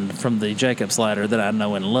blend from the Jacob's Ladder that I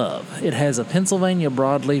know and love. It has a Pennsylvania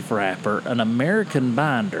broadleaf wrapper, an American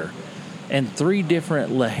binder, and 3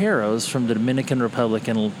 different ligeros from the Dominican Republic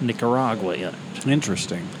and Nicaragua in it.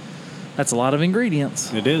 Interesting. That's a lot of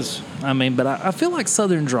ingredients. It is. But I feel like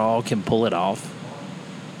Southern Draw can pull it off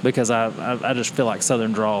because I just feel like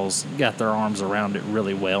Southern Draw's got their arms around it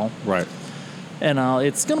really well. Right. And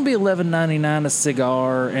it's going to be $11.99 a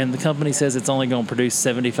cigar, and the company says it's only going to produce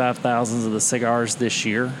 75,000 of the cigars this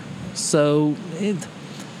year. So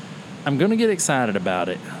I'm going to get excited about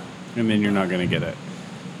it. And then you're not going to get it.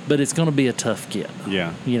 But it's going to be a tough get.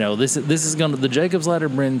 Yeah. This is going to, the Jacob's Ladder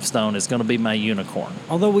Brimstone is going to be my unicorn.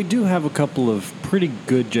 Although we do have a couple of pretty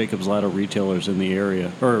good Jacob's Ladder retailers in the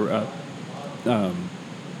area, or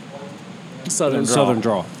Southern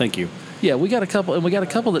Draw. Thank you. Yeah, we got a couple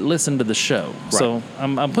that listen to the show. Right. So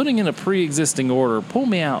I'm putting in a pre-existing order. Pull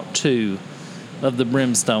me out 2 of the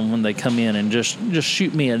Brimstone when they come in, and just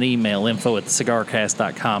shoot me an email,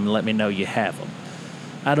 info@cigarcast.com, and let me know you have them.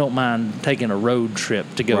 I don't mind taking a road trip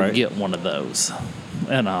to go get one of those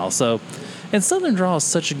and all. So, and Southern Draw is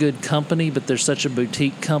such a good company, but they're such a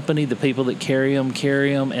boutique company. The people that carry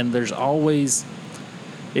them, and there's always,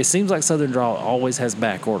 it seems like Southern Draw always has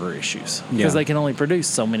back order issues because they can only produce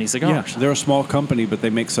so many cigars. Yeah, they're a small company, but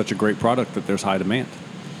they make such a great product that there's high demand.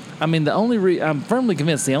 I'm firmly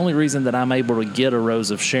convinced the only reason that I'm able to get a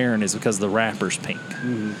Rose of Sharon is because the wrapper's pink.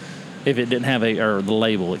 Mm-hmm. If it didn't have the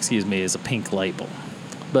label, is a pink label.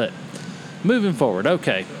 But moving forward,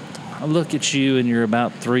 okay, I look at you and you're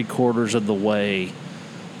about 3/4 of the way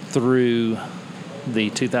through the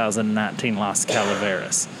 2019 Las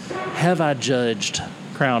Calaveras. Have I judged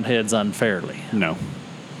Crowned Heads unfairly? No.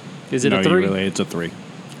 Is it a 3? Really, it's a 3.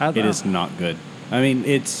 It is not good.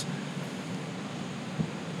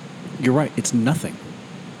 You're right. It's nothing.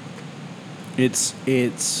 It's.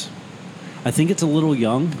 I think it's a little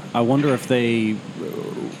young. I wonder if they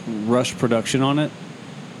rushed production on it.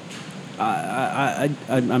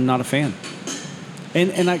 I'm not a fan.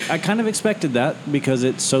 And I kind of expected that because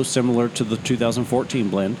it's so similar to the 2014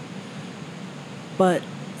 blend. But,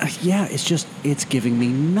 it's giving me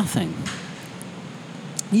nothing.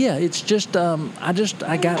 Yeah, it's just,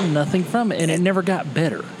 I got nothing from it, and it never got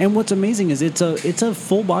better. And what's amazing is it's a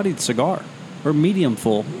full-bodied cigar, or medium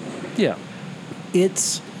full. Yeah.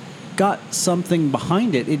 It's got something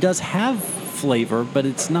behind it. It does have flavor, but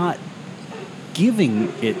it's not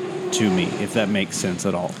giving it to me, if that makes sense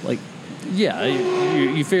at all.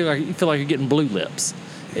 You feel like you're getting blue lips.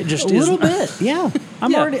 It just a little bit. Yeah.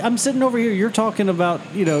 I'm sitting over here. You're talking about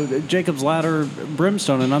Jacob's Ladder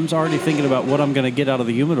Brimstone, and I'm already thinking about what I'm going to get out of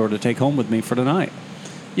the humidor to take home with me for tonight.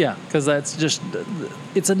 Yeah, because that's just,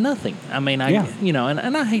 it's a nothing. And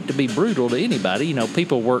I hate to be brutal to anybody.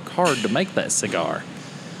 People work hard to make that cigar.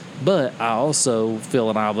 But I also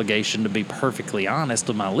feel an obligation to be perfectly honest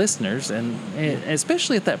with my listeners, and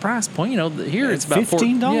especially at that price point. Here it's about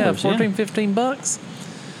 $15. $15.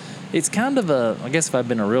 It's kind of I guess if I'd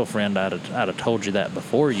been a real friend, I'd have told you that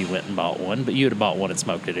before you went and bought one, but you'd have bought one and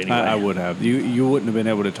smoked it anyway. I would have. You wouldn't have been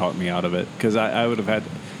able to talk me out of it because I would have had.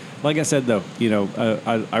 Like I said, though,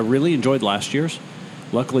 I really enjoyed last year's.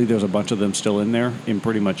 Luckily, there's a bunch of them still in there in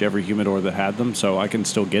pretty much every humidor that had them, so I can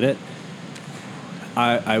still get it.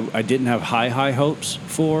 I didn't have high hopes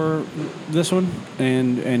for this one,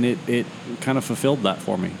 and it kind of fulfilled that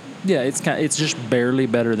for me. Yeah, it's just barely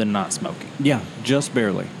better than not smoking. Yeah, just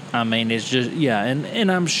barely. It's just,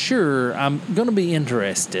 and I'm sure I'm going to be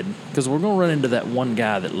interested because we're going to run into that one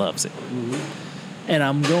guy that loves it. Mm-hmm. And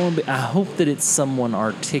I hope that it's someone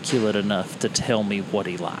articulate enough to tell me what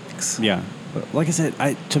he likes. Yeah. Like I said,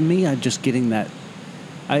 I'm just getting that.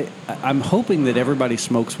 I'm hoping that everybody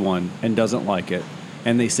smokes one and doesn't like it,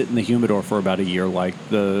 and they sit in the humidor for about a year like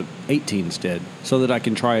the 18s did, so that I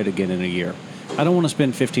can try it again in a year. I don't want to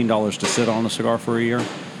spend $15 to sit on a cigar for a year,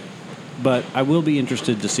 but I will be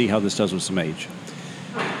interested to see how this does with some age.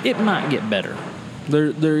 It might get better.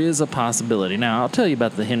 There is a possibility. Now, I'll tell you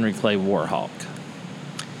about the Henry Clay Warhawk.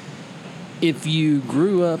 If you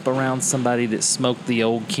grew up around somebody that smoked the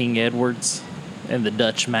old King Edwards and the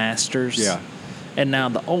Dutch Masters, and now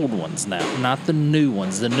the old ones now, not the new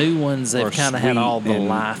ones. The new ones, they've kind of had all the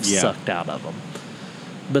life sucked out of them.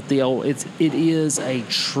 But the old, it is a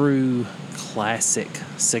true classic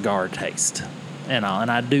cigar taste. And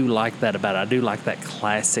I do like that about it. I do like that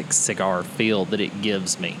classic cigar feel that it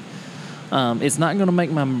gives me. It's not going to make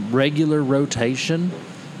my regular rotation,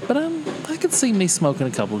 but I could see me smoking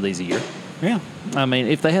a couple of these a year. Yeah. I mean,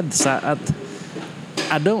 if they had the size,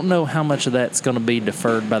 I don't know how much of that's going to be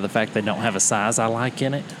deferred by the fact they don't have a size I like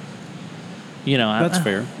in it. You know, that's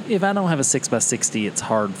fair. If I don't have a 6x60, it's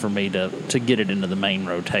hard for me to get it into the main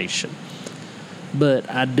rotation. But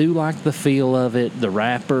I do like the feel of it. The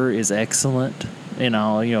wrapper is excellent. You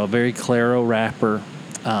know, a very claro wrapper.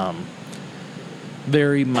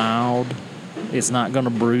 Very mild. It's not going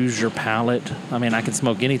to bruise your palate. I mean, I could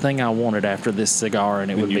smoke anything I wanted after this cigar,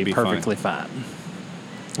 and it would be perfectly fine.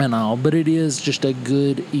 And all, but it is just a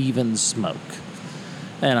good, even smoke.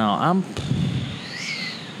 And I'm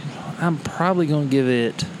probably going to give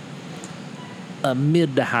it a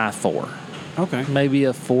mid to high 4. Okay. Maybe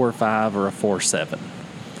a 4.5 or a 4.7.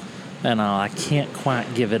 And I can't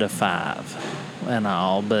quite give it a 5 and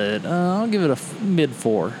all, but I'll give it a mid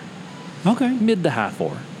 4. Okay. Mid to high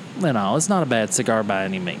 4. And all. It's not a bad cigar by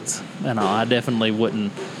any means. And I definitely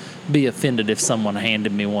wouldn't be offended if someone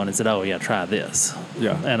handed me one and said, "Oh yeah, try this."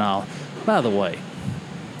 Yeah. And by the way,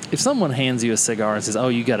 if someone hands you a cigar and says, "Oh,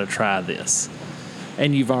 you got to try this,"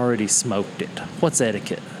 and you've already smoked it, what's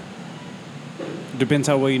etiquette? Depends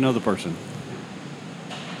how well you know the person.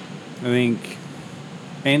 I think,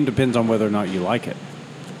 and depends on whether or not you like it.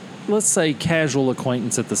 Let's say casual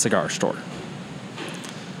acquaintance at the cigar store.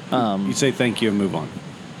 You say thank you and move on.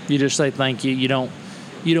 You just say thank you. You don't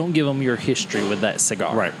give them your history with that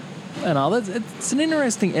cigar. Right. And all that. It's an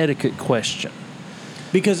interesting etiquette question.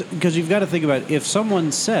 Because you've got to think about it. If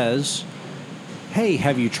someone says, "Hey,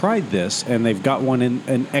 have you tried this?" and they've got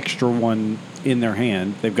an extra one in their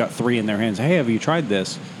hand, they've got 3 in their hands. "Hey, have you tried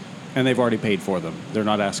this?" and they've already paid for them. They're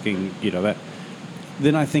not asking, that.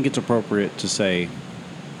 Then I think it's appropriate to say,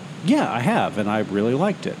 "Yeah, I have, and I really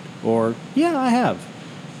liked it," or "Yeah, I have."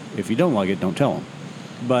 If you don't like it, don't tell them.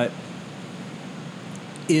 But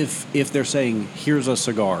if they're saying, "Here's a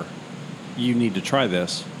cigar, you need to try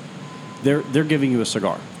this," they're giving you a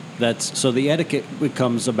cigar. So the etiquette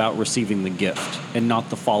becomes about receiving the gift and not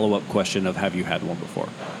the follow-up question of have you had one before.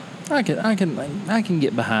 I can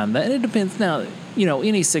get behind that. And it depends. Now,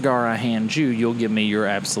 any cigar I hand you, you'll give me your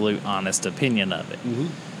absolute honest opinion of it. Mm-hmm.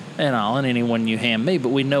 And anyone you hand me, but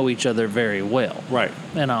we know each other very well. Right.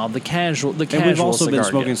 And the casual And we've also been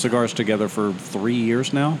smoking gift. cigars together for 3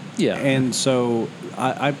 years now. Yeah. And so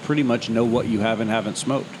I pretty much know what you have and haven't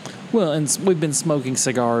smoked. Well, and we've been smoking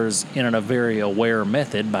cigars in a very aware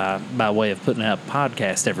method by way of putting out a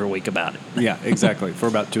podcast every week about it. Yeah, exactly. For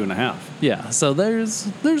about 2.5. Yeah. So there's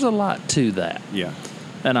a lot to that. Yeah.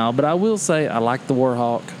 But I will say I like the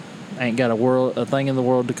Warhawk. Ain't got a thing in the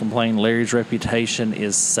world to complain. Larry's reputation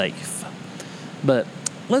is safe. But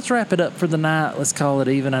let's wrap it up for the night. Let's call it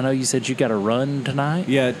even. I know you said you got a run tonight.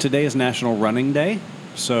 Yeah, today is National Running Day.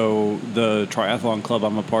 So the triathlon club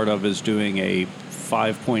I'm a part of is doing a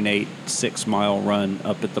 5.86 mile run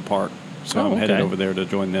up at the park. So I'm headed over there to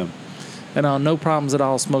join them. And no problems at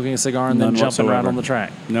all smoking a cigar and None then jumping whatsoever. right on the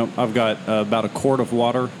track. Nope. I've got about a quart of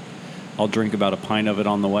water. I'll drink about a pint of it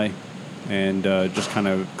on the way. And just kind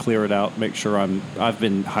of clear it out, make sure I've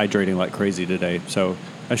been hydrating like crazy today, so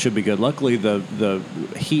I should be good. Luckily, the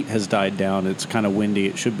heat has died down. It's kind of windy.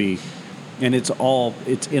 It should be, and it's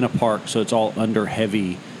in a park, so it's all under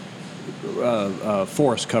heavy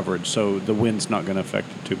forest coverage, so the wind's not going to affect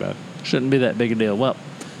it too bad. Shouldn't be that big a deal. Well,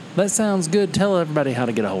 that sounds good. Tell everybody how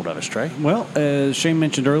to get a hold of us, Trae. Well, as Shane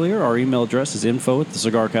mentioned earlier, our email address is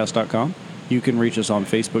info@thecigarcast.com. You can reach us on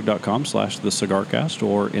Facebook.com/TheCigarCast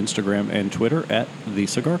or Instagram and Twitter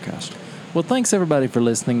 @TheCigarCast. Well, thanks everybody for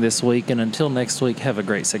listening this week, and until next week, have a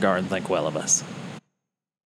great cigar and think well of us.